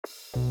Right,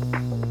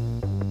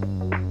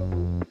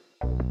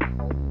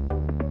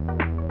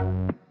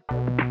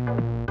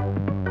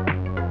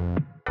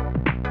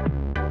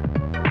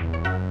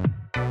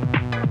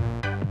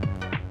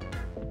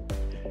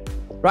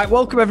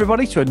 welcome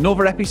everybody to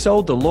another episode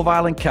of the Love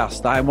Island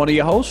Cast. I am one of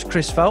your hosts,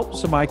 Chris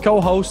Phelps, and my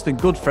co-host and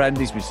good friend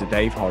is Mr.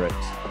 Dave Horrocks.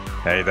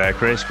 Hey there,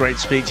 Chris. Great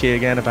to speak to you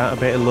again about a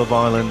bit of Love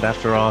Island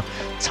after our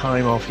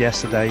time off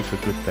yesterday for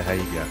good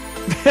behaviour.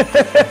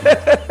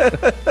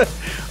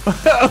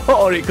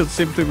 Or it could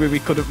simply be we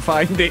couldn't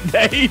find it,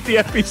 Dave, the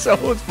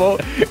episodes,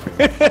 but...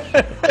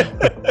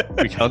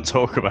 We can't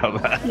talk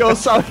about that.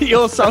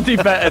 You're sounding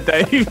better,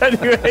 Dave,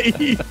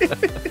 anyway.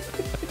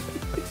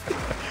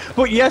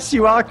 But yes,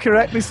 you are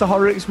correct, Mr.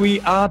 Horrocks. We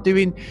are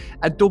doing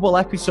a double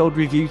episode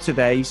review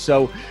today.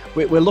 So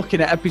we're looking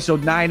at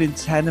episode 9 and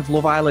 10 of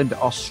Love Island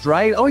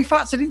Australia. Oh, in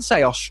fact, I didn't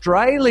say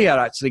Australia,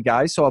 actually,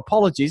 guys. So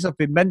apologies. I've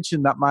been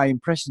mentioned that my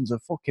impressions are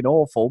fucking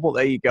awful, but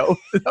there you go.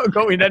 They're not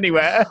going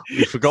anywhere.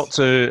 We forgot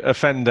to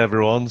offend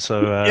everyone.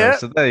 So,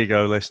 so there you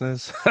go,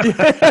 listeners.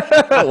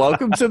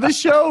 Welcome to the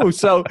show.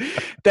 So,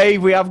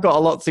 Dave, we have got a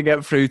lot to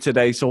get through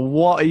today. So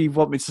what do you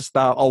want me to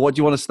start, or what do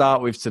you want to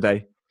start with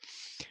today?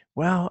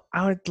 Well,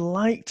 I would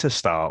like to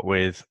start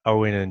with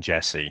Owen and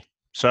Jessie.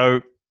 So,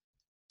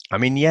 I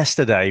mean,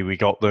 yesterday we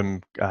got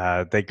them,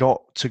 they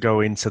got to go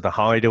into the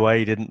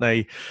hideaway, didn't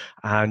they?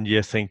 And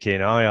you're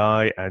thinking,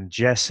 aye. And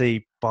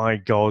Jessie, by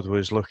God,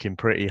 was looking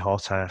pretty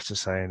hot, I have to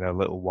say, in her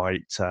little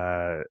white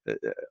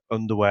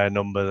underwear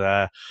number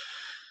there.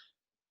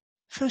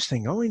 First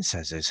thing Owen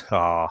says is,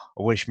 I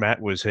wish Matt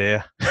was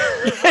here.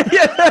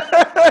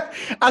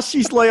 As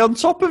she's lay on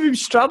top of him,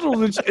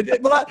 straddled. She's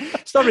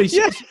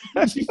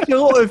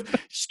sort of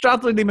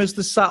straddling him as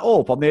they sat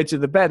up on the edge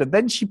of the bed, and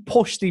then she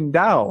pushed him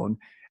down.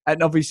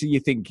 And obviously,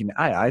 you're thinking,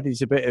 aye,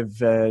 there's a bit of,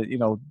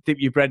 dip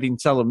your bread in,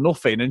 tell them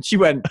nothing. And she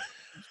went,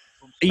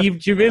 do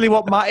you really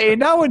want Matt here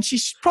now? And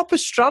she's proper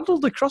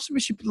straddled across him.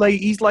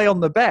 He's lay on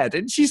the bed,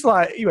 and she's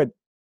like, he went,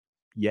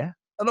 yeah.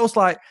 And I was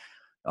like,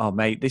 oh,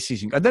 mate, this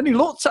isn't. And then he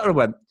looked at her and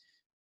went,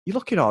 you're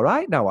looking all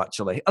right now,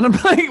 actually. And I'm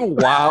like,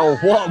 wow,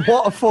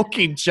 what a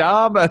fucking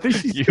charmer.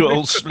 This is you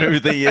old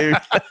smoothie, you.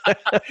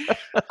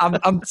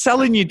 I'm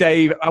telling you,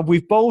 Dave,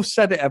 we've both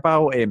said it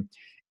about him.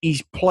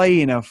 He's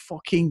playing a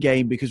fucking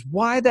game, because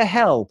why the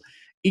hell?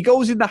 He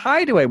goes in the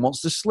hideaway and wants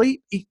to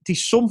sleep.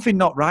 There's something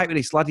not right with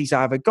this lad. He's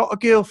either got a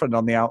girlfriend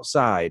on the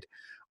outside,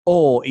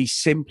 or he's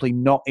simply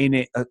not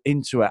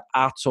into it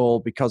at all,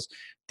 because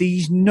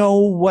there's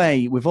no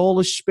way, with all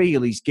the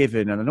spiel he's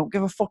given, and I don't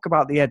give a fuck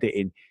about the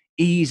editing,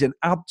 he's an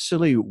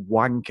absolute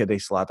wanker,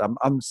 this lad.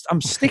 I'm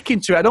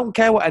sticking to it. I don't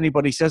care what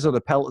anybody says or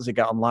the pelters they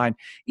get online.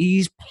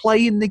 He's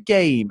playing the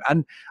game.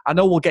 And I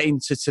know we'll get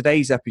into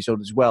today's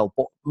episode as well,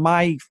 but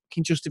my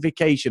fucking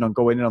justification on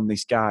going in on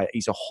this guy,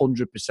 he's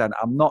 100%.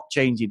 I'm not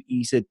changing.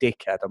 He's a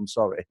dickhead. I'm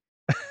sorry.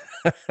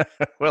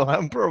 Well,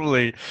 I'm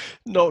probably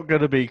not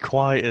going to be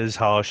quite as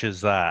harsh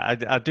as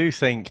that. I do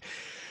think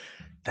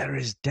there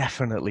is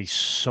definitely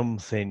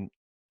something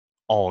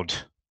odd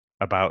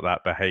about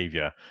that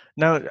behavior.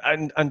 Now,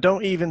 and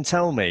don't even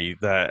tell me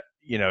that,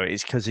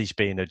 it's because he's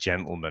being a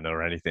gentleman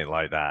or anything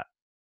like that,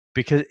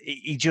 because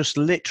he just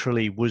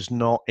literally was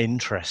not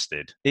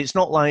interested. It's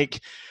not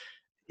like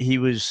he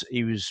was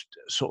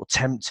sort of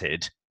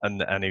tempted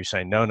and he was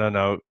saying, no,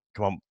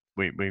 come on,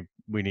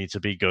 we need to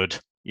be good.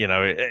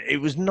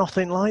 It was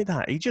nothing like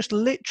that. He just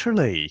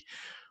literally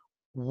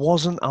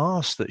wasn't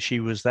asked that she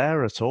was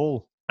there at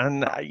all.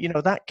 And,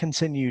 that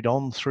continued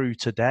on through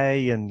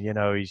today. And,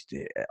 he's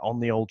on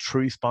the old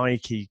truth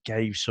bike. He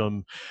gave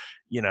some,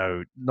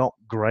 not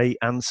great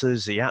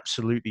answers. He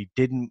absolutely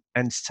didn't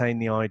entertain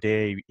the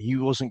idea. He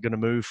wasn't going to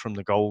move from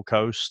the Gold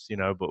Coast,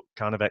 but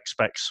kind of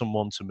expects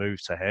someone to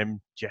move to him.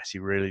 Jessie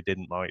really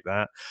didn't like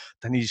that.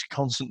 Then he's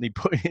constantly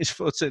putting his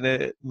foot in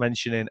it,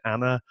 mentioning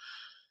Anna.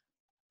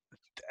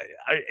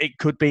 It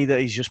could be that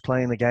he's just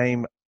playing the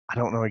game. I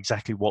don't know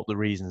exactly what the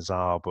reasons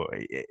are, but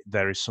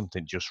there is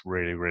something just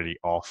really, really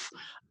off.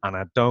 And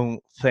I don't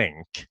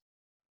think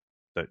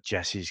that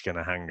Jessie's going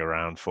to hang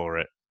around for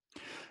it.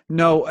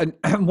 No,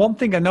 and one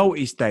thing I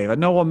noticed, Dave, I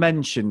know I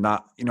mentioned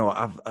that,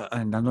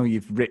 and I know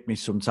you've ripped me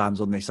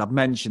sometimes on this. I've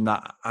mentioned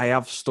that I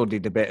have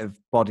studied a bit of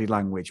body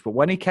language, but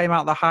when he came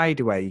out of the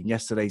hideaway in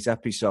yesterday's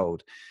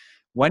episode,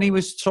 when he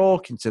was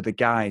talking to the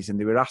guys and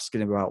they were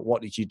asking him about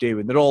what did you do,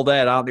 and they're all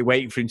there, aren't they,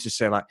 waiting for him to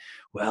say, like,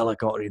 well, I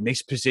got her in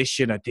this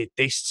position, I did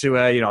this to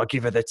her, I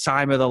give her the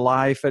time of her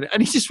life, and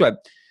he just went,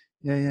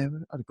 yeah, I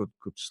had a good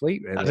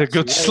sleep, really. Had a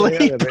good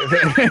sleep.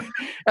 Yeah.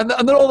 And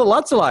then all the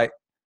lads are like,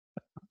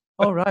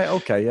 oh, right,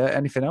 okay, yeah,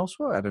 anything else?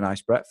 Well, I had a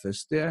nice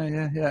breakfast,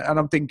 yeah. And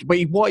I'm thinking,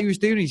 but what he was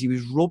doing is he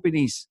was rubbing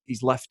his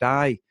left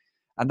eye,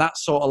 and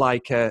that's sort of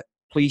like,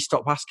 please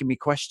stop asking me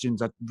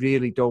questions, I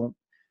really don't,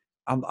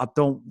 I'm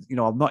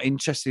not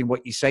interested in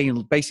what you're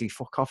saying. Basically,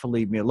 fuck off and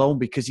leave me alone,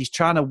 because he's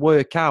trying to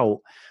work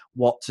out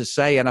what to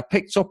say. And I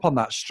picked up on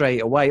that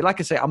straight away. Like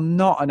I say, I'm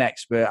not an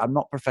expert. I'm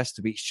not professed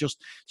to be. It's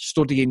just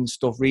studying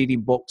stuff,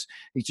 reading books.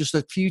 It's just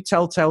a few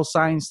telltale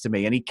signs to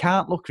me. And he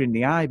can't look her in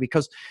the eye,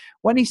 because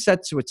when he said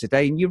to her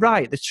today, and you're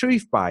right, the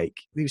truth bike,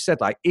 he said,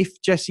 like,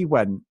 if Jessie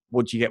went,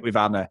 would you get with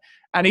Anna?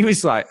 And he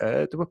was like,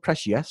 do I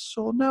press yes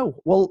or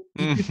no? Well,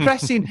 you'd be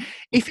pressing,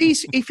 if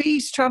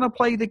he's trying to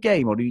play the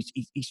game, or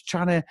he's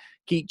trying to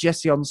keep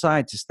Jessie on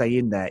side to stay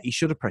in there, he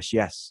should have pressed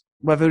yes.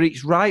 Whether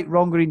it's right,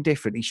 wrong, or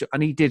indifferent,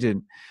 and he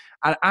didn't.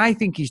 And I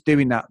think he's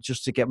doing that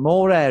just to get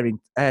more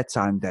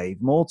airtime,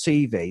 Dave, more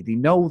TV. They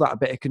know that a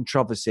bit of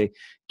controversy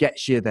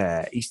gets you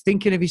there. He's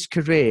thinking of his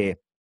career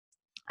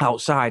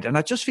outside, and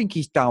I just think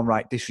he's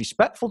downright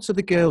disrespectful to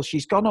the girl.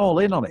 She's gone all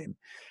in on him,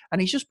 and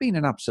he's just been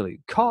an absolute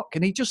cock.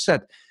 And he just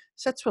said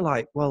to her,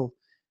 like, well,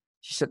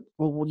 she said,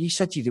 well, you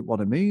said you didn't want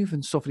to move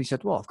and stuff. And he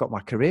said, well, I've got my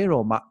career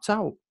all mapped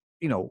out.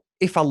 You know,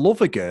 if I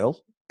love a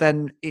girl,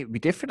 then it'd be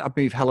different. I'd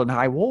move hell and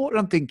high water.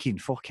 I'm thinking,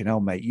 fucking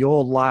hell, mate,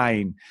 your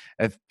line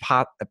of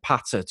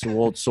patter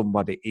towards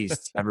somebody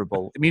is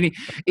terrible. I mean,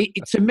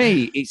 to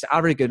me, it's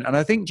arrogant. And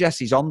I think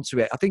Jessie's onto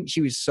it. I think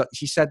she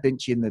said,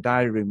 didn't she, in the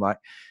diary room, like,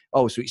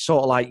 oh, so it's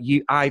sort of like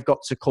I've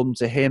got to come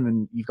to him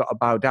and you've got to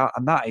bow down.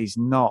 And that is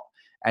not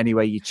any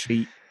way you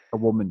treat a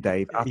woman,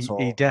 Dave, at all.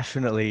 He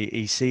definitely,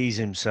 he sees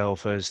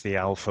himself as the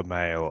alpha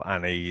male,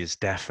 and he is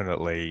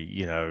definitely,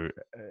 you know,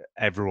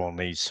 everyone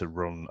needs to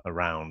run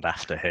around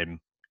after him.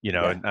 You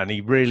know, and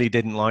he really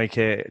didn't like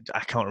it.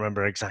 I can't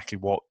remember exactly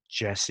what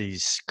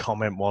Jessie's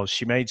comment was.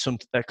 She made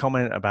a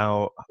comment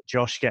about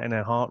Josh getting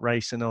her heart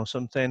racing or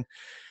something,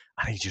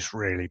 and he just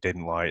really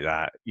didn't like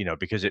that, you know,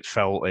 because it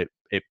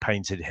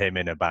painted him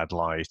in a bad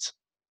light.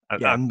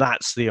 And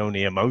that's the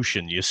only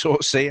emotion you sort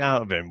of see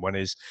out of him when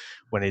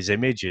his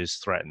image is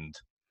threatened.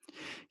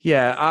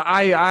 Yeah,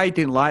 I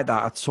didn't like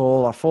that at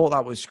all. I thought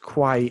that was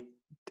quite,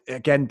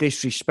 again,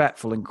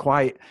 disrespectful and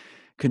quite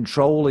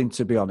controlling,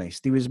 to be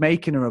honest. He was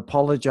making her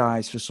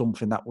apologise for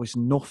something that was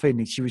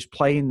nothing. She was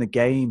playing the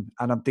game,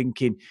 and I'm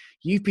thinking,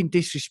 you've been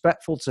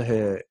disrespectful to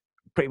her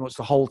pretty much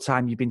the whole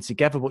time you've been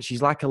together, but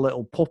she's like a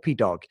little puppy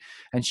dog,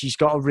 and she's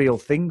got a real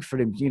thing for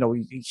him. You know,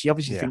 she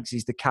obviously thinks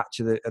he's the catch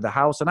of the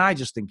house, and I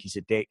just think he's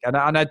a dick. And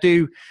I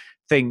do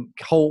think,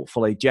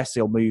 hopefully,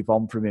 Jessie will move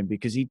on from him,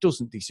 because he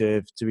doesn't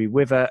deserve to be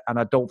with her, and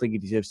I don't think he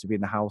deserves to be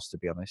in the house, to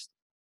be honest.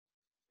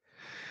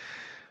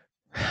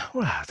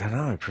 Well, I don't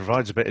know. It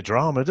provides a bit of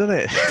drama, doesn't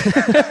it?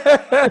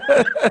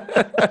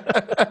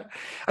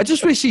 I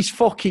just wish his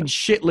fucking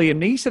shit Liam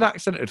Neeson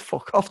accent would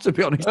fuck off, to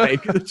be honest, Dave.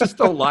 I just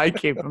don't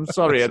like him. I'm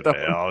sorry, I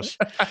don't.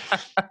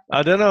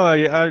 I don't know.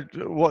 I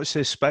watched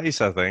this space,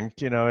 I think.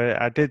 You know,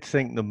 I did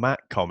think the Matt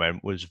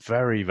comment was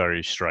very,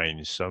 very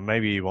strange. So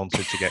maybe he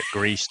wanted to get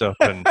greased up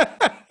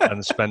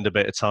and spend a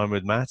bit of time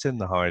with Matt in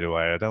the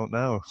hideaway. I don't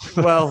know.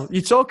 Well,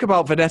 you talk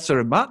about Vanessa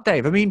and Matt,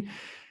 Dave. I mean,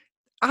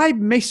 I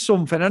missed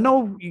something. I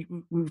know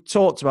we've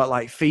talked about,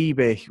 like,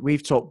 Phoebe.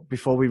 We've talked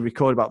before we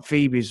recorded about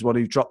Phoebe's one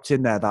who dropped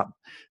in there, that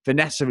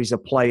Vanessa is a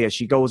player.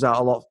 She goes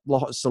out a lot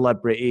of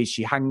celebrities.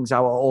 She hangs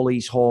out at all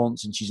these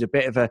haunts, and she's a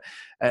bit of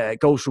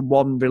goes from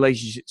one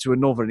relationship to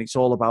another, and it's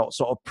all about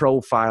sort of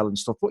profile and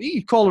stuff. But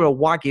you'd call her a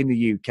wag in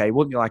the UK,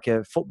 wouldn't you? Like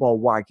a football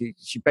wag.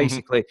 She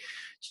basically,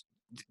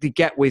 they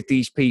get with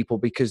these people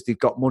because they've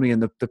got money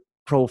and the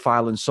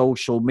profile and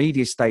social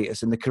media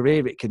status and the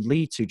career it can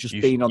lead to, just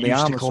being on the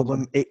arm. Used to call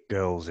them it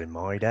girls in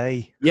my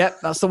day. Yep,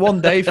 that's the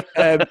one, Dave.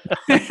 But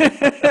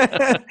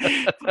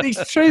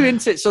it's true,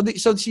 isn't it?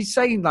 So she's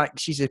saying, like,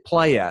 she's a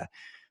player,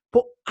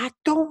 but I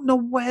don't know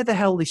where the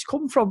hell this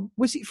come from.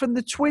 Was it from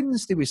the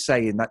twins they were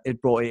saying that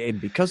it brought it in?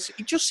 Because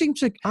it just seemed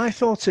to... I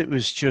thought it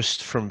was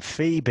just from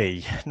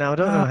Phoebe. Now, I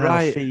don't know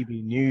how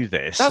Phoebe knew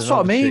this. That's what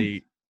I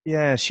mean.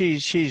 Yeah,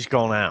 she's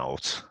gone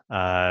out.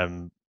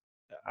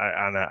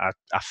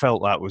 I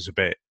felt that was a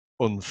bit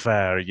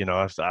unfair. You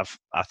know,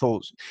 I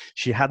thought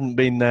she hadn't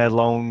been there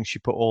long. She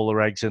put all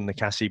her eggs in the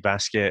Cassie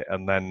basket,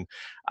 and then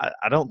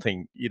I don't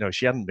think, you know,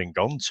 she hadn't been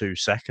gone 2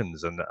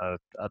 seconds, and I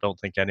don't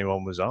think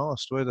anyone was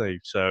asked, were they?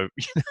 So,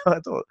 you know, I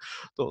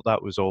thought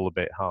that was all a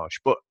bit harsh.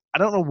 But I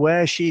don't know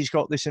where she's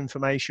got this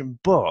information,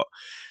 but,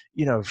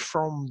 you know,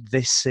 from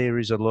this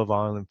series of Love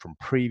Island, from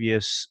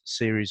previous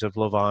series of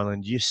Love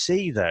Island, you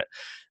see that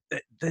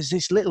there's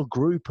this little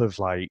group of,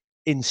 like,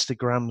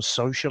 Instagram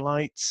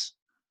socialites,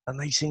 and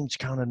they seem to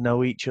kind of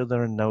know each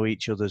other and know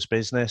each other's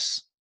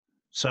business.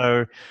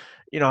 So,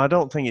 you know, I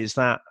don't think it's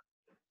that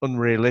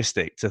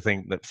unrealistic to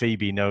think that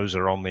Phoebe knows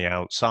her on the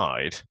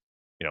outside,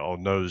 you know, or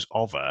knows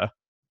of her.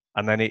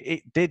 And then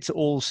it did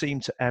all seem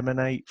to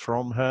emanate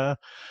from her.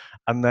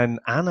 And then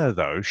Anna,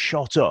 though,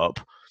 shot up,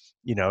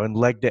 you know, and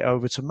legged it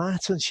over to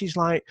Matt. And she's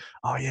like,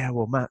 oh, yeah,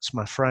 well, Matt's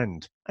my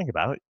friend. Hang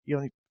about,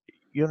 you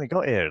only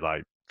got here,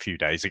 like, a few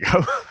days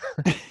ago.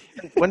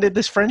 When did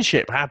this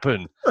friendship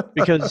happen?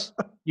 Because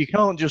you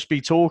can't just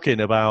be talking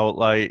about,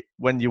 like,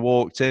 when you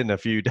walked in a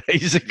few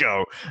days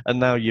ago and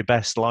now you're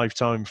best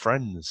lifetime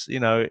friends. You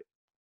know,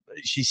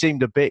 she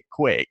seemed a bit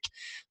quick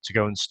to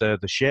go and stir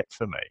the shit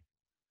for me.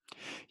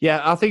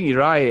 Yeah, I think you're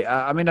right.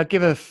 I mean, I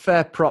give her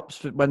fair props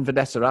for when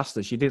Vanessa asked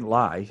her. She didn't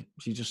lie.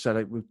 She just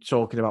said we're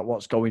talking about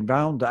what's going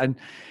round. And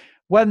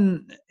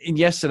when in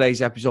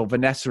yesterday's episode,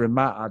 Vanessa and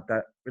Matt had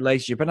that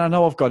relationship, and I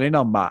know I've gone in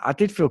on Matt, I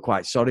did feel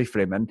quite sorry for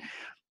him. And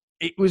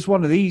it was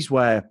one of these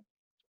where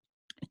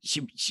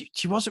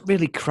she wasn't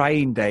really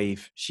crying,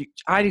 Dave.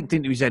 I didn't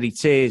think there was any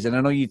tears. And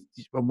I know you,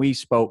 when we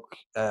spoke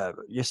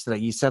yesterday,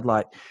 you said,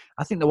 like,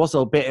 I think there was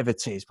a bit of a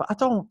tears, but I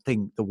don't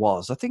think there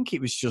was. I think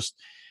it was just,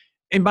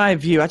 in my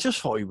view, I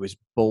just thought it was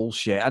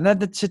bullshit. And then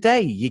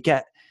today you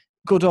get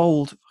good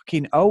old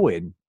fucking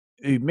Owen,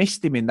 who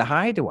missed him in the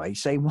hideaway,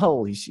 saying,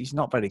 well, he's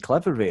not very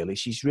clever, really.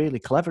 She's really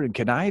clever and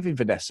conniving,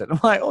 Vanessa. And I'm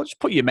like, oh, just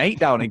put your mate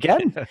down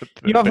again.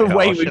 You have a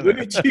way with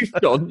women, you've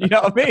done. You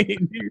know what I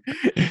mean?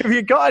 Have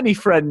you got any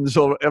friends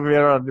or have you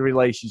had a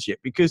relationship?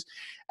 Because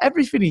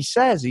everything he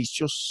says, he's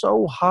just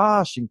so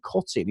harsh and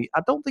cutting.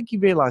 I don't think he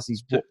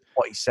realises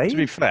what he's saying. To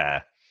be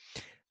fair,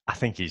 I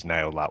think he's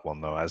nailed that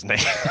one, though, hasn't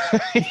he?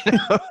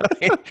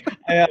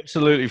 I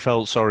absolutely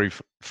felt sorry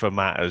for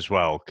Matt as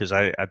well, because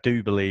I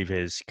do believe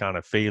his kind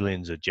of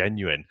feelings are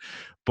genuine,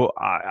 but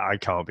I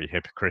can't be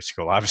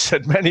hypocritical. I've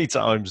said many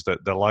times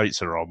that the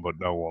lights are on, but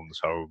no one's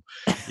home,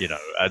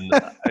 and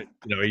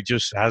he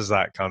just has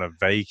that kind of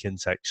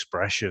vacant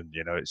expression.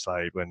 It's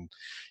like when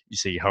you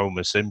see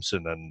Homer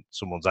Simpson and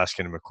someone's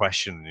asking him a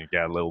question and you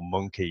get a little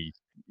monkey,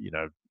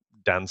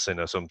 dancing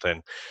or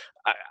something.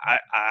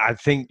 I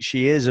think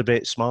she is a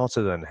bit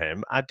smarter than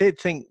him. I did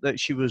think that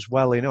she was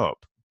welling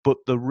up, but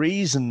the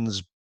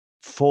reasons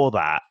for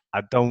that,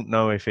 I don't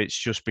know if it's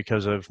just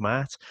because of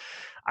Matt.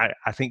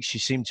 I think she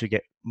seemed to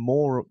get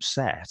more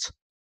upset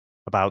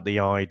about the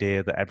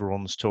idea that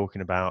everyone's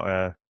talking about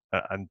her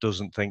and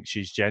doesn't think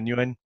she's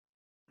genuine,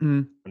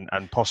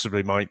 and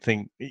possibly might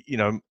think,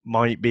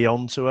 might be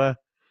onto her.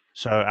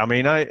 So, I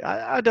mean,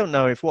 I don't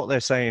know if what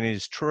they're saying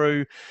is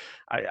true.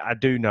 I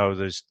do know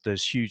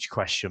there's huge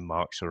question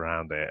marks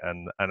around it,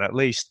 and at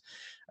least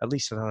I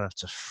don't have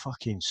to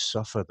fucking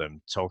suffer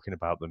them talking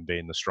about them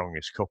being the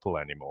strongest couple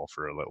anymore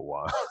for a little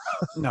while.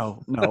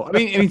 No. I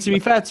mean, to be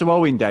fair to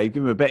Owen, Dave,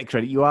 give him a bit of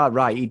credit. You are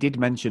right. He did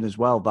mention as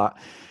well that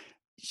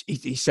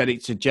he said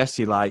it to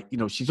Jessie, like,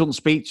 she doesn't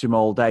speak to him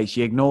all day.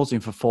 She ignores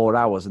him for 4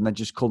 hours and then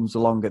just comes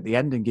along at the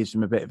end and gives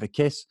him a bit of a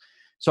kiss.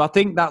 So I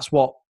think that's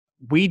what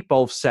we'd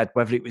both said,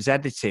 whether it was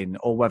editing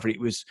or whether it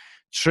was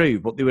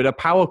true. But they were a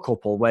power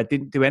couple where they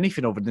didn't do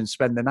anything other than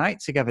spend the night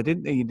together,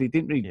 didn't they? They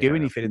didn't really do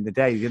anything in the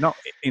day. They're not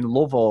in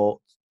love, or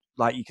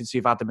like you can see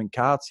with Adam and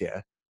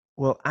Cartier.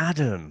 Well,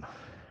 Adam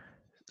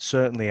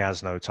certainly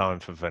has no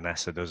time for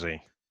Vanessa, does he?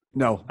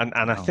 No. And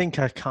I think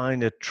I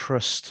kind of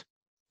trust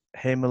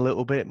him a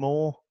little bit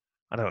more.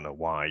 I don't know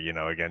why.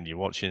 Again, you're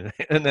watching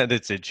an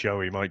edited show.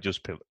 He might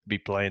just be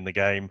playing the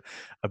game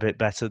a bit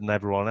better than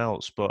everyone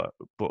else. But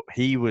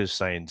he was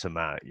saying to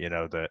Matt,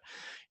 that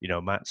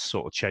Matt's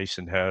sort of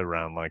chasing her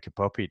around like a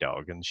puppy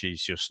dog, and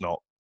she's just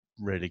not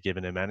really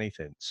giving him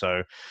anything.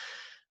 So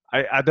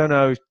I don't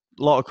know.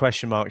 A lot of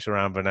question marks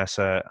around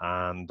Vanessa,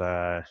 and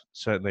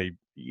certainly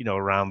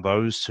around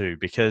those two,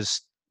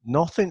 because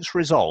nothing's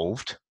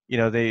resolved.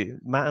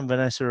 Matt and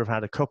Vanessa have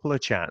had a couple of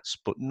chats,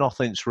 but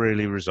nothing's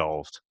really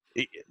resolved.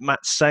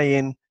 Matt's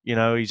saying,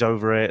 he's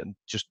over it and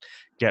just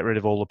get rid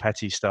of all the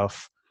petty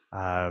stuff.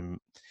 I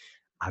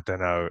don't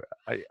know.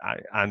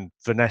 And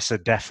Vanessa,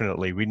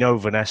 definitely, we know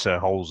Vanessa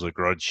holds a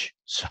grudge.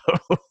 So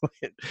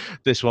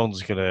this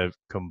one's going to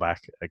come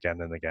back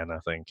again and again, I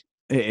think.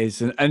 It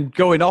is. And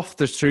going off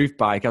the truth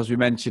bike, as we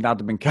mentioned,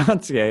 Adam and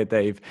Cartier,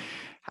 Dave,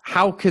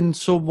 how can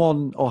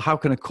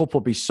a couple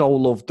be so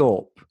loved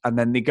up and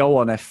then they go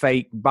on a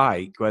fake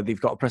bike where they've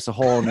got to press a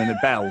horn and a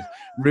bell,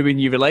 ruin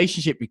your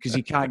relationship because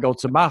you can't go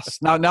to mass?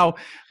 Now,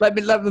 we're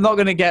not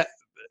going to get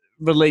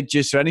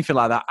religious or anything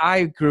like that.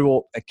 I grew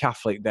up a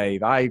Catholic,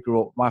 Dave.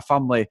 My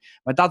family,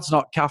 my dad's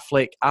not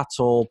Catholic at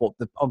all,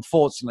 but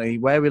unfortunately,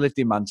 where we lived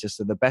in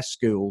Manchester, the best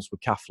schools were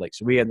Catholic.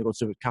 So we ended up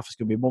going to Catholic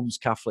school. My mum's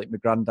Catholic, my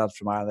granddad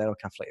from Ireland, they're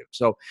Catholic.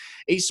 So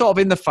it's sort of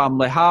in the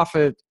family, half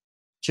a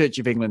Church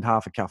of England,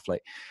 half a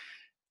Catholic.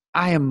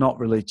 I am not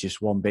religious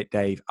one bit,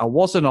 Dave. I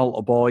was an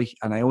altar boy,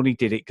 and I only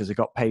did it because I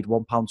got paid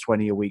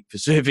 £1.20 a week for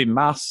serving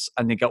mass,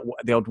 and they got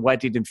the odd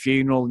wedding and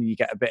funeral, and you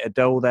get a bit of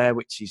dough there,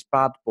 which is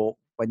bad. But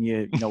when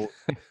the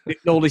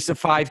oldest of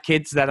 5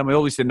 kids, then I'm the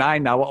oldest of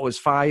 9 now. I was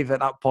 5 at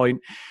that point,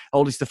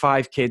 oldest of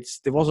 5 kids.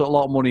 There wasn't a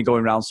lot of money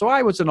going around, so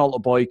I was an altar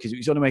boy because it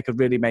was only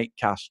really make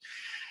cash.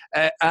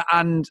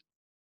 And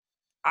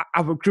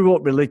I grew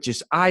up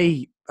religious.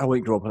 I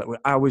wouldn't grow up.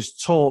 I was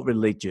taught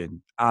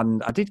religion,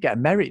 and I did get a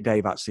merit,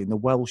 Dave, actually, in the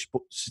Welsh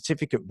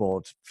Certificate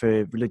Board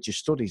for Religious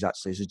Studies,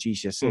 actually, as a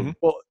GCSE. Mm-hmm.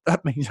 But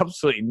that means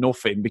absolutely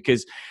nothing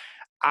because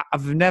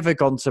I've never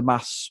gone to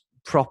mass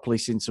properly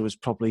since I was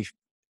probably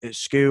at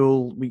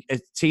school.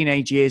 At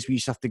teenage years, we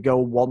used to have to go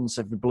once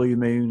every blue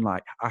moon,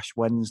 like Ash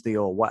Wednesday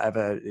or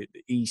whatever,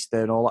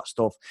 Easter and all that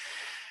stuff.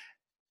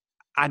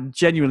 I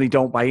genuinely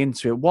don't buy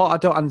into it. What I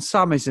don't, and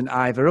Sam isn't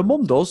either. Her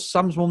mum does.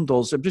 Sam's mum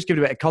does. I'm just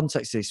giving a bit of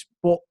context to this.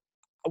 But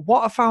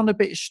what I found a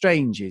bit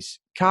strange is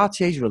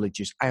Cartier's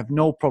religious. I have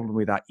no problem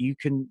with that. You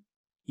can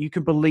You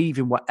can believe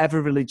in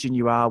whatever religion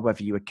you are,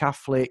 whether you're a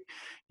Catholic,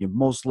 you're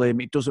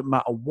Muslim, it doesn't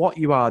matter what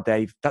you are,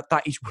 Dave.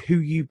 That is who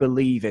you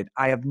believe in.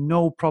 I have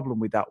no problem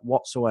with that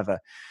whatsoever.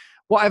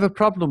 What I have a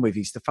problem with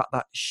is the fact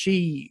that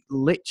she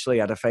literally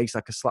had a face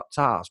like a slapped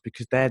arse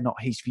because they're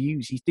not his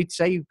views. He did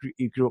say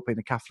he grew up in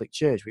a Catholic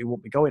church, but he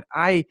won't be going.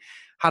 I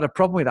had a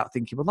problem with that,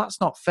 thinking, well,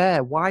 that's not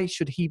fair. Why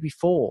should he be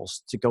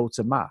forced to go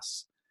to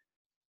mass?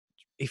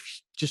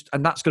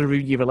 And that's going to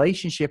ruin your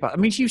relationship. I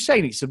mean, she's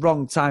saying it's the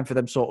wrong time for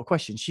them sort of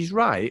questions. She's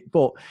right,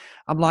 but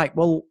I'm like,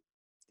 well,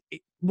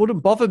 it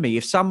wouldn't bother me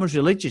if Sam was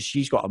religious.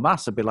 She's got a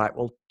mass. I'd be like,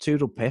 well,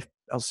 toodle piff.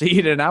 I'll see you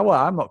in an hour.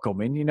 I'm not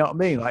coming. You know what I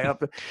mean? Like,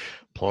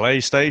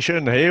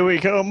 PlayStation, here we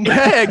come.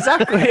 Yeah,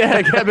 exactly.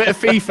 Yeah, get a bit of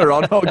FIFA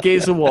on or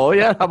Gears of War.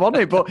 Yeah, I'm on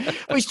it. But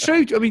it's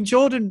true. I mean,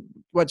 Jordan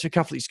went to a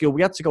Catholic school.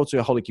 We had to go to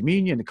a Holy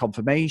Communion, a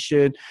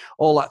confirmation,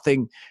 all that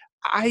thing.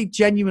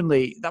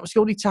 That was the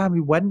only time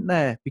we went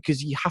there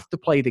because you have to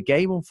play the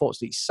game,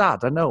 unfortunately. It's sad,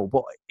 I know,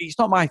 but it's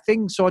not my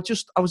thing. So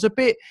I was a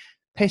bit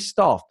pissed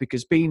off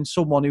because being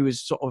someone who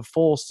was sort of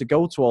forced to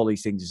go to all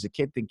these things as a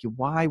kid, thinking,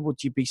 why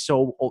would you be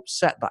so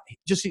upset that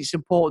just it's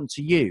important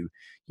to you?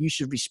 You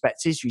should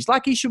respect his views.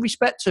 Like he should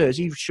respect hers.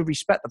 He should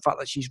respect the fact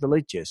that she's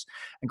religious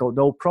and go,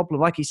 no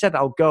problem. Like he said,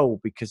 I'll go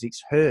because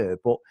it's her.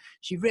 But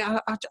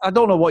I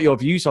don't know what your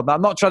views on that.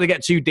 I'm not trying to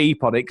get too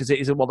deep on it because it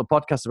isn't what the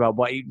podcast's about,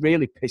 but it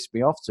really pissed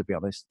me off, to be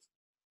honest.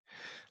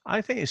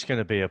 I think it's going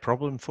to be a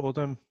problem for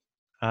them.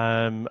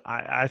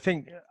 I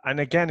think, and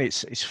again,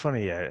 it's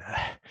funny.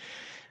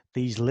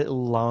 These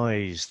little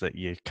lies that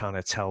you kind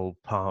of tell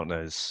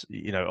partners,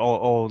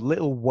 or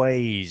little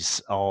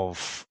ways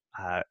of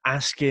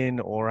asking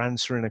or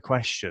answering a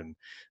question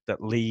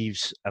that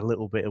leaves a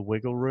little bit of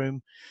wiggle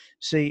room.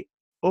 See,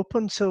 up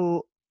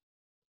until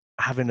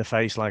having a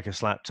face like a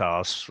slapped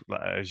arse,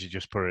 as you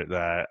just put it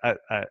there,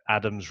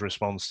 Adam's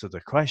response to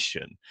the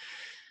question,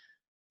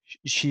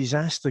 she's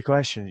asked the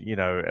question,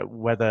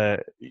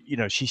 whether,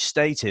 she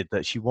stated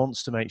that she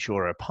wants to make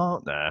sure her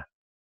partner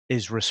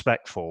is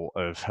respectful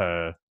of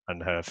her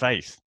and her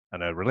faith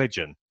and her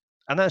religion.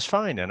 And that's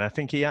fine. And I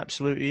think he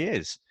absolutely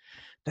is.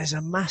 There's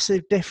a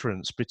massive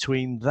difference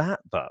between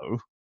that, though,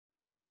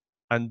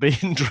 and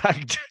being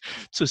dragged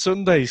to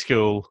Sunday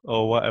school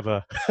or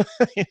whatever.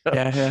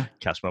 Yeah.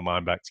 Cast my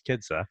mind back to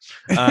kids there.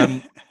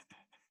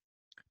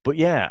 But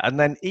yeah, and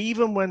then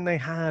even when they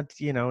had,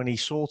 and he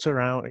sought her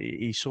out,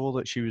 he saw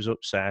that she was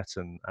upset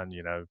and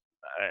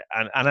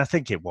and I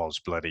think it was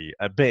bloody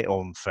a bit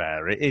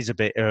unfair. It is a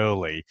bit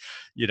early,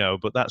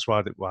 but that's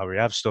why we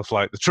have stuff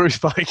like the Truth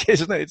Bike,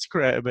 isn't it? It's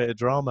create a bit of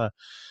drama.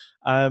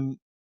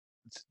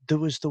 There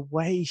was the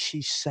way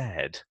she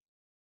said,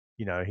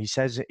 he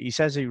says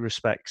he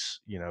respects,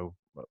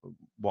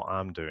 what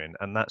I'm doing,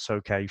 and that's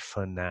okay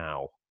for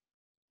now.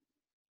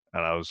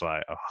 And I was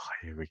like, oh,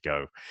 here we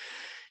go.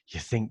 You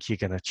think you're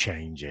going to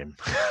change him.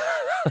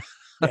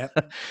 Yeah.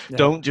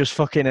 Don't just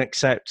fucking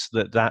accept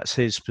that that's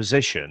his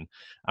position.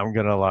 I'm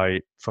going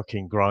to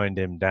fucking grind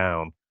him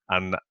down.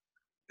 And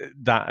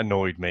that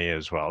annoyed me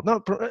as well.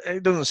 No,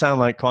 it doesn't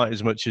sound like quite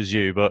as much as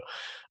you, but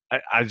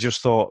I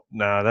just thought,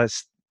 no,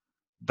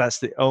 that's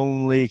the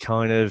only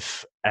kind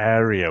of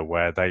area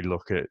where they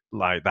look at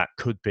that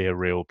could be a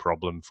real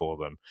problem for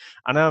them.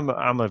 And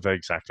I'm of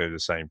exactly the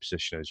same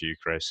position as you,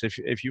 Chris.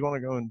 If you want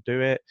to go and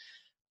do it,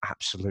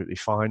 absolutely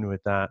fine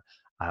with that.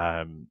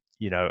 And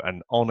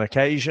on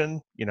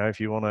occasion, if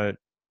you want to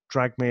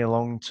drag me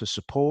along to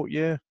support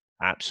you,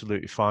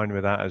 absolutely fine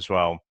with that as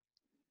well.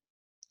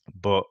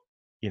 But,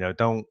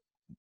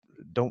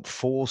 don't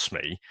force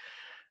me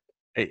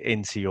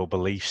into your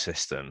belief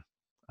system.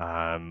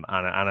 And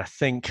I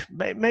think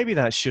maybe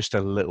that's just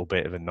a little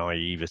bit of a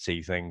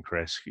naivety thing,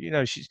 Chris.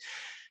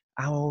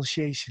 How old is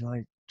she? She's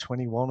like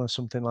 21 or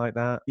something like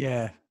that.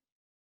 Yeah.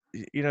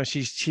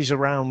 She's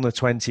around the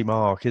 20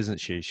 mark, isn't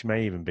she? She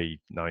may even be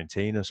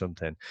 19 or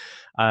something.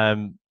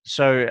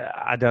 So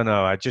I don't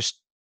know.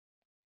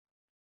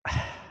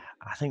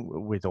 I think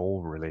with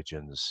all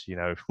religions,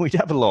 we'd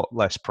have a lot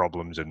less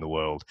problems in the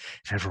world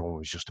if everyone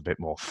was just a bit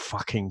more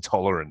fucking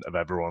tolerant of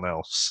everyone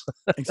else.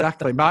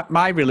 Exactly.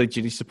 My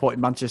religion is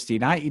supporting Manchester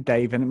United,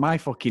 Dave, and my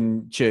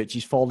fucking church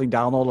is falling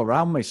down all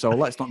around me. So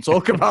let's not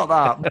talk about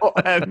that.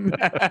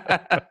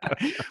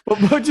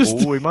 But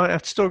just we might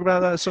have to talk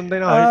about that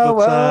Sunday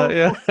night.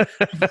 Yeah.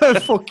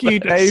 Fuck you,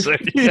 Dave.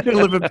 You're a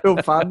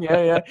Liverpool fan,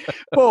 yeah.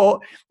 But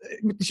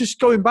just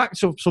going back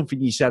to something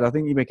you said, I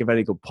think you make a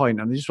very good point,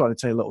 and I just want to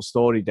tell you a little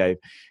story, Dave.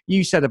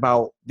 You said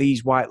about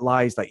these white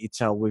lies that you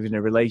tell within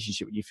a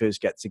relationship when you first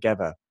get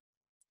together.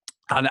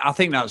 And I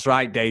think that's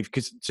right, Dave,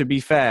 because to be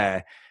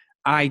fair,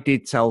 I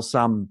did tell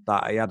Sam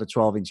that I had a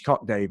 12-inch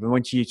cock, Dave. And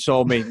when she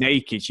saw me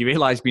naked, she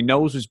realised my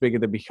nose was bigger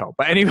than my cock.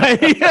 But anyway,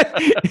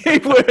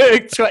 it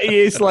worked 20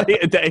 years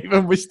later, Dave,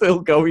 and we're still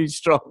going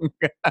strong.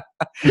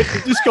 They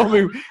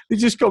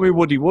just call me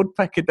Woody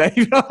Woodpecker,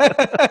 Dave.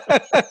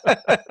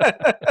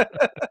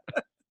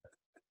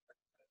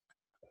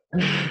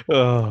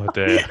 Oh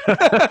dear.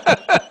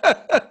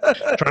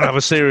 Trying to have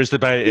a serious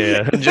debate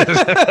here.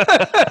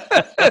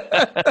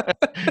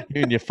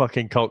 You and your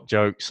fucking cock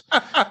jokes.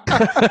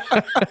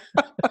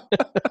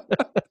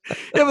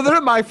 Yeah, but they're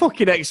at my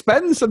fucking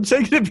expense. I'm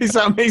taking a piss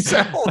out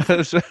myself.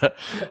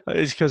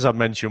 It's because I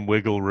mentioned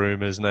wiggle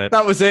room, isn't it?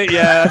 That was it,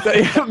 yeah.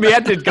 My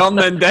head had gone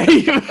then,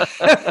 Dave.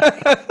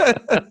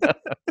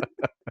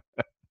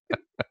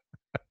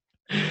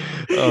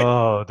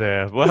 Oh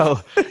dear.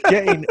 Well,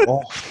 getting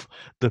off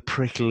the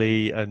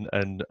prickly and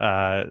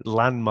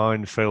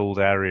landmine-filled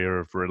area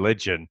of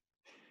religion,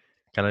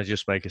 can I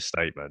just make a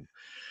statement?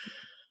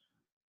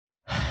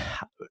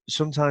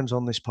 Sometimes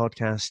on this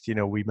podcast,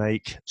 we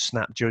make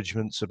snap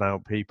judgments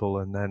about people,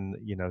 and then,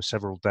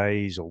 several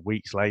days or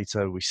weeks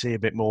later, we see a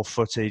bit more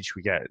footage,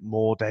 we get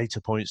more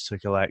data points to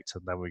collect,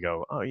 and then we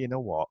go, oh, you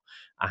know what?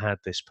 I had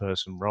this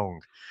person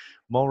wrong.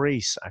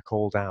 Maurice, I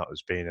called out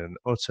as being an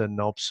utter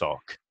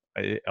knobsock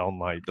on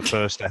like the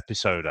first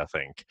episode, I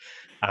think.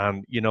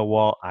 And you know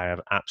what? I have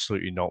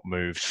absolutely not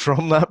moved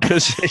from that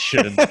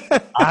position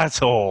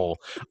at all.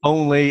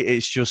 Only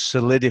it's just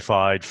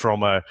solidified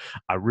from I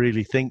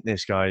really think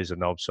this guy is a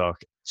knobsock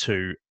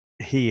to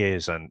he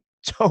is a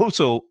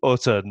total,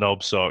 utter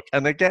knobsock.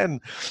 And again,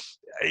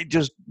 it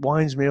just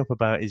winds me up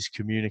about his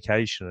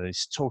communication. And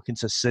he's talking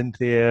to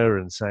Cynthia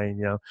and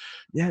saying,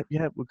 yeah,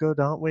 we're good,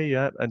 aren't we?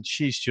 Yeah. And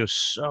she's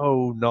just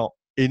so not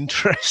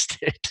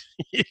interested.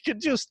 You can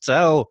just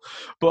tell.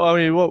 But I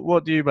mean,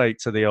 what do you make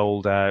to the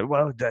old?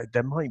 Well,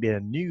 there might be a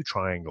new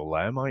triangle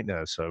there, mightn't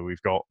there? So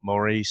we've got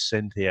Maurice,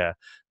 Cynthia,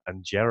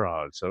 and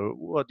Gerard. So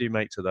what do you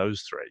make to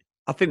those three?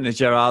 I think the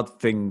Gerard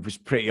thing was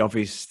pretty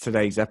obvious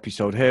today's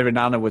episode. Her and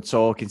Anna were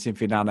talking,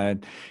 Cynthia and Anna,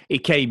 and he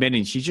came in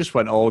and she just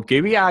went all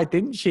gooey-eyed,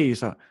 didn't she?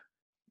 He's like,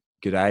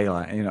 good day,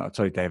 like, I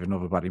told you, Dave,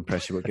 another bad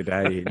impression, but good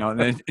day, and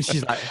then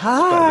she's like,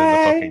 hi. Better than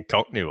the fucking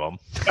Cockney one.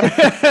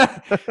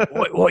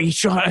 What are you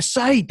trying to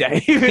say,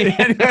 Dave?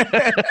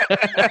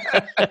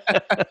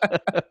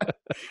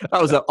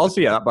 That was an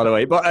Aussie, that, by the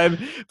way.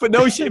 But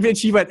no,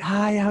 she went,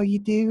 hi, how you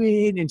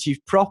doing? And she's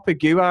proper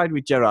goo-eyed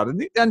with Gerard.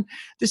 And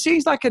there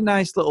seems like a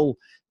nice little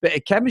bit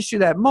of chemistry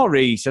there.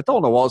 Maurice, I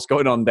don't know what's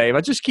going on, Dave.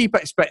 I just keep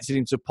expecting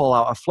him to pull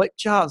out a flip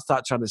chart and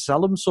start trying to sell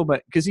them something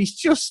because he's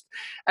just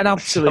an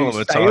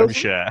absolute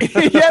timeshare.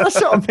 Yeah, that's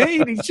what I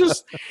mean. He's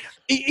just,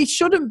 he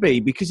shouldn't be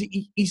because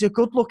he's a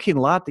good-looking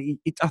lad.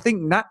 I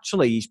think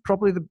naturally he's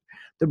probably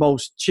the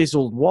most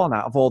chiseled one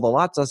out of all the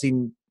lads, as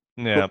in,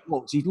 yeah,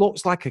 he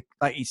looks like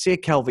you see a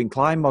Calvin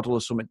Klein model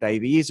or something,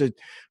 Dave. He is a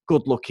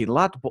good-looking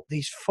lad, but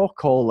there's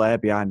fuck all there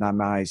behind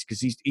them eyes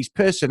because his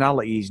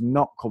personality is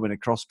not coming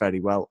across very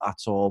well at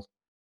all.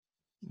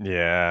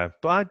 Yeah,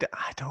 but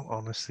I don't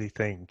honestly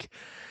think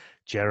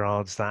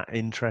Gerard's that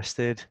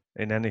interested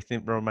in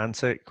anything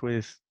romantic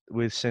with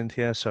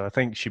Cynthia. So I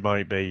think she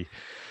might be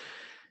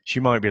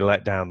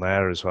let down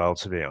there as well,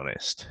 to be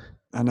honest.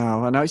 I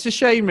know. It's a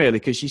shame, really,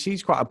 because she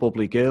seems quite a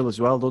bubbly girl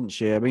as well, doesn't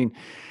she? I mean,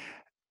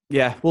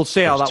 yeah, we'll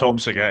see how that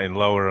tops are getting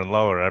lower and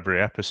lower every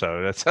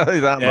episode. I tell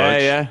you that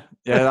much.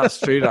 Yeah, that's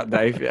true, that,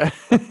 Dave. Yeah.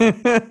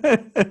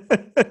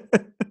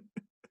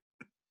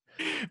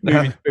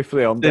 Moving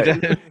swiftly on,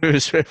 Dave. Moving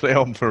swiftly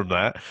on from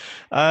that.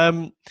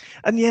 And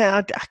yeah,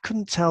 I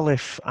couldn't tell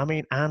if,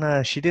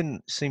 Anna, she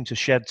didn't seem to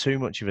shed too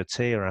much of a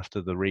tear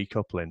after the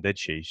recoupling, did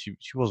she? She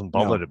wasn't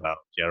bothered about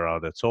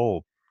Gerard at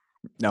all.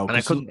 No, and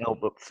I couldn't help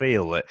but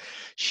feel that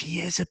she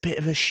is a bit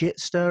of a shit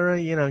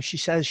stirrer. She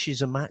says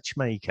she's a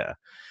matchmaker.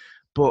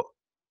 But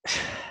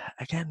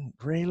again,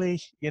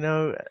 really,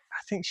 I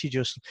think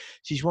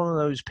she's one of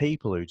those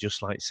people who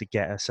just likes to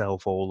get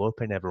herself all up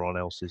in everyone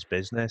else's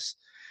business.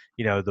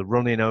 The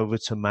running over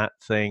to Matt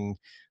thing,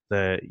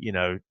 the,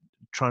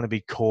 trying to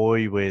be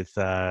coy with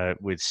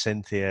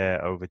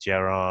Cynthia over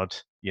Gerard,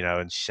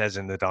 and she says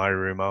in the diary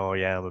room, oh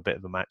yeah, I'm a bit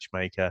of a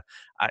matchmaker.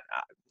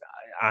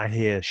 I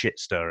hear shit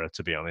stirrer,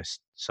 to be honest.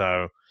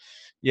 So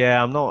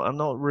yeah, I'm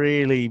not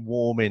really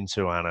warming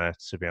to Anna,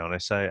 to be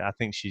honest. I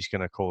think she's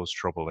going to cause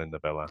trouble in the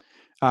villa.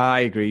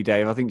 I agree,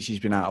 Dave. I think she's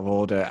been out of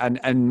order.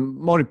 And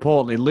more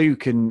importantly,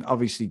 Luke and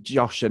obviously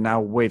Josh are now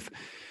with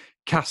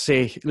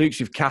Cassie. Luke's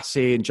with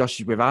Cassie and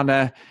Josh is with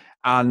Anna.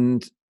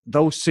 And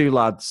those two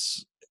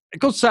lads, a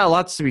good set of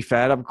lads, to be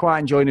fair. I'm quite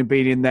enjoying them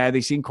being in there.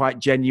 They seem quite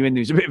genuine. There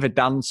was a bit of a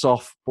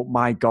dance-off, but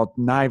my God,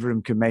 neither of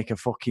them can make a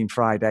fucking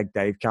fried egg,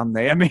 Dave, can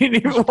they? I mean,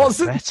 it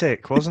wasn't...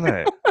 pathetic, wasn't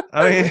it?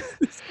 I mean,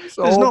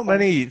 there's not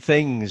many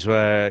things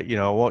where,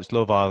 I watch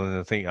Love Island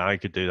and think I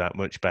could do that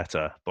much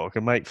better, but I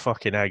can make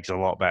fucking eggs a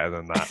lot better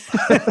than that.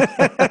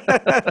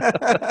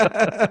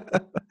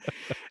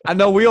 I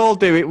know we all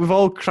do it. We've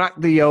all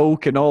cracked the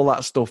yolk and all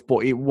that stuff, but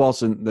it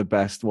wasn't the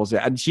best, was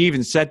it? And she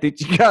even said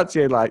that, you can't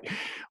say like,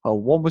 oh,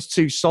 one was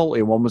too salty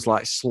and one was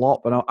like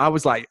slop. And I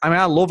was like,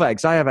 I love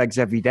eggs. I have eggs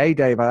every day,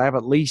 Dave. I have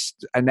at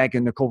least an egg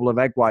and a couple of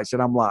egg whites.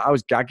 And I'm like, I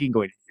was gagging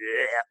going,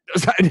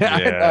 yeah.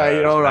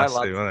 Right,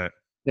 lad.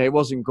 Yeah, it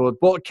wasn't good.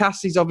 But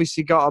Cassie's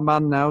obviously got a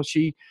man now.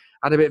 She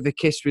had a bit of a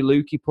kiss with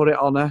Luke. He put it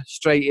on her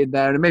straight in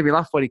there. And it made me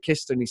laugh when he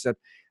kissed her and he said,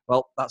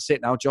 well, that's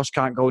it now. Josh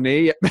can't go near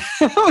you.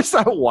 I was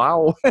like,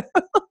 wow.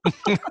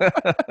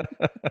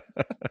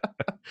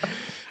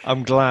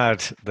 I'm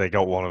glad they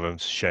got one of them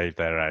to shave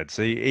their heads.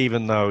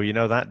 Even though,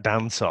 that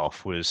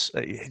dance-off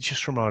it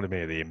just reminded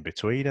me of the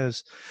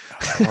In-Betweeners.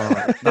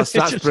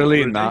 That's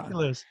brilliant,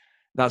 ridiculous.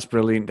 That's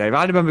brilliant, Dave.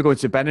 I remember going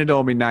to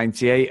Benidorm in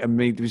 '98, and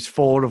there was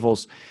 4 of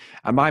us.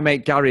 And my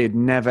mate Gary had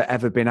never,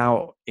 ever been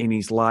out in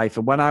his life.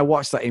 And when I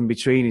watched that in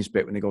between his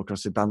bit when they go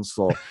across the dance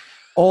floor,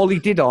 all he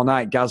did all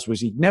night, Gaz,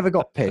 was he never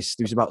got pissed.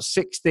 He was about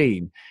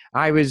 16.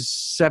 I was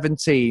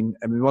 17.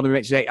 And one of my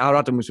mates, our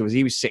Adam was with us,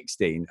 he was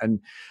 16. And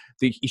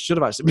he should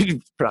have actually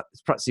been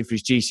practicing for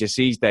his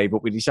GCSEs day,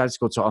 but we decided to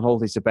go on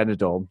holidays to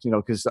Benidorm,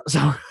 because that's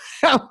how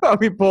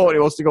important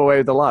it was to go away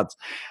with the lads.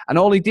 And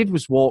all he did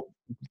was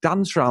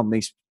dance around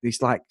this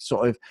like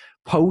sort of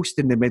post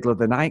in the middle of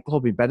the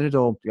nightclub in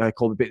Benidorm,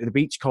 called the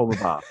Beachcomber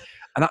Bar.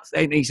 And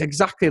it's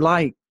exactly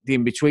like the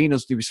In-Between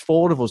Us. There was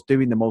 4 of us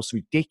doing the most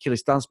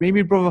ridiculous dance. Me and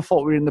my brother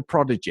thought we were in the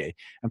Prodigy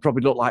and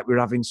probably looked like we were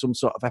having some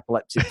sort of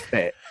epileptic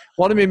fit.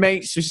 One of my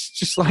mates was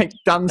just like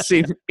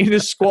dancing in a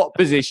squat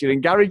position,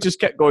 and Gary just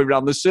kept going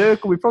around the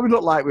circle. We probably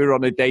looked like we were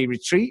on a day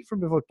retreat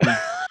from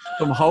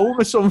home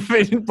or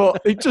something,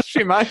 but it just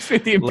reminds me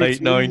of the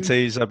late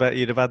 90s. I bet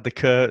you'd have had the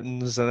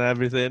curtains and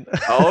everything.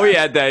 Oh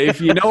yeah,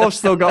 Dave. I've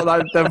still got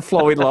them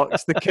flowing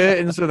locks. The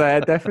curtains are there,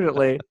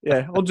 definitely.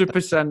 Yeah,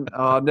 100%.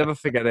 Oh, I'll never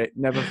forget it.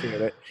 Never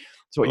forget it.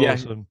 So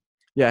awesome.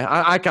 Yeah.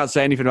 I can't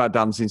say anything about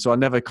dancing, so I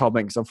never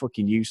comment because I'm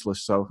fucking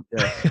useless. So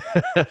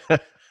yeah.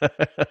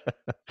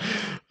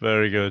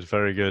 Very good.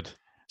 Very good.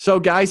 So,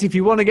 guys, if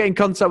you want to get in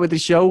contact with the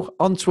show,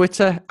 on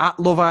Twitter, at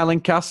Love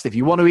Island Cast. If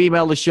you want to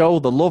email the show,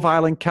 the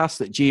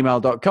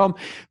loveislandcast@gmail.com.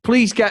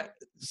 Please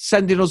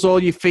sending us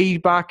all your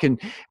feedback and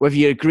whether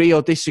you agree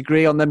or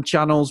disagree on them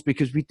channels,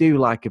 because we do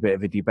like a bit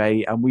of a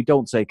debate and we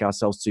don't take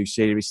ourselves too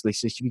seriously.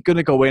 So if you're going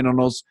to go in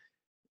on us,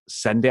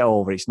 send it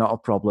over. It's not a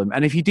problem.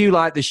 And if you do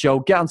like the show,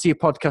 get onto your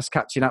podcast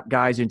catching app,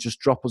 guys, and just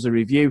drop us a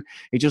review.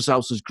 It just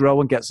helps us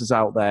grow and gets us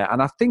out there.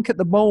 And I think at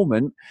the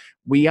moment,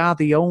 we are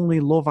the only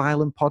Love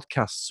Island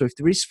podcast. So if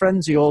there is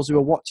friends of yours who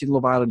are watching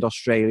Love Island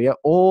Australia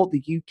or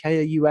the UK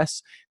or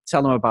US,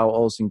 tell them about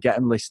us and get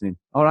them listening.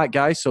 All right,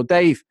 guys. So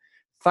Dave,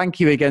 thank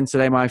you again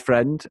today, my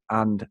friend.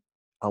 And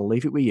I'll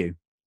leave it with you.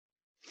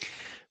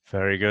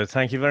 Very good.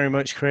 Thank you very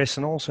much, Chris.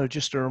 And also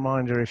just a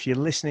reminder, if you're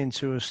listening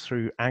to us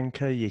through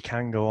Anchor, you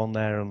can go on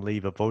there and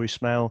leave a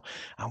voicemail.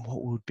 And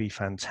what would be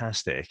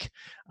fantastic,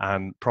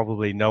 and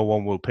probably no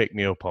one will pick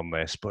me up on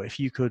this, but if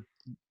you could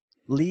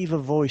leave a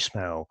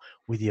voicemail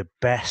with your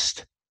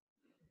best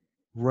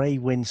Ray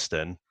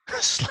Winston /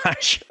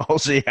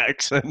 Aussie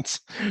accent,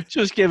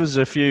 just give us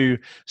a few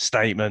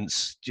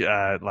statements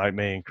like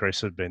me and Chris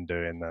have been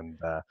doing, and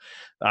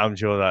I'm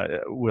sure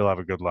that we'll have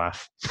a good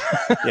laugh.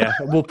 Yeah,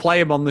 we'll play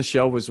him on the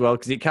show as well,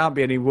 because it can't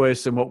be any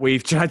worse than what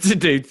we've tried to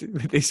do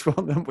with this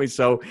one, haven't we?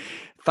 So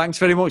thanks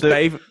very much,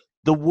 Dave.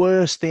 The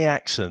worse the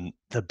accent,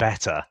 the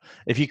better.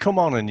 If you come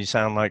on and you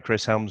sound like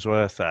Chris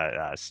Helmsworth,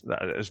 that's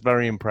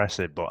very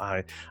impressive, but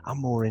I'm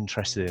more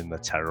interested in the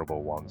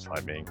terrible ones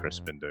like me and Chris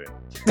have been doing.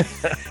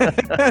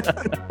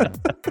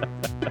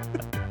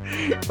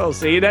 I'll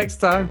see you next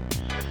time.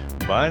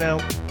 Bye now.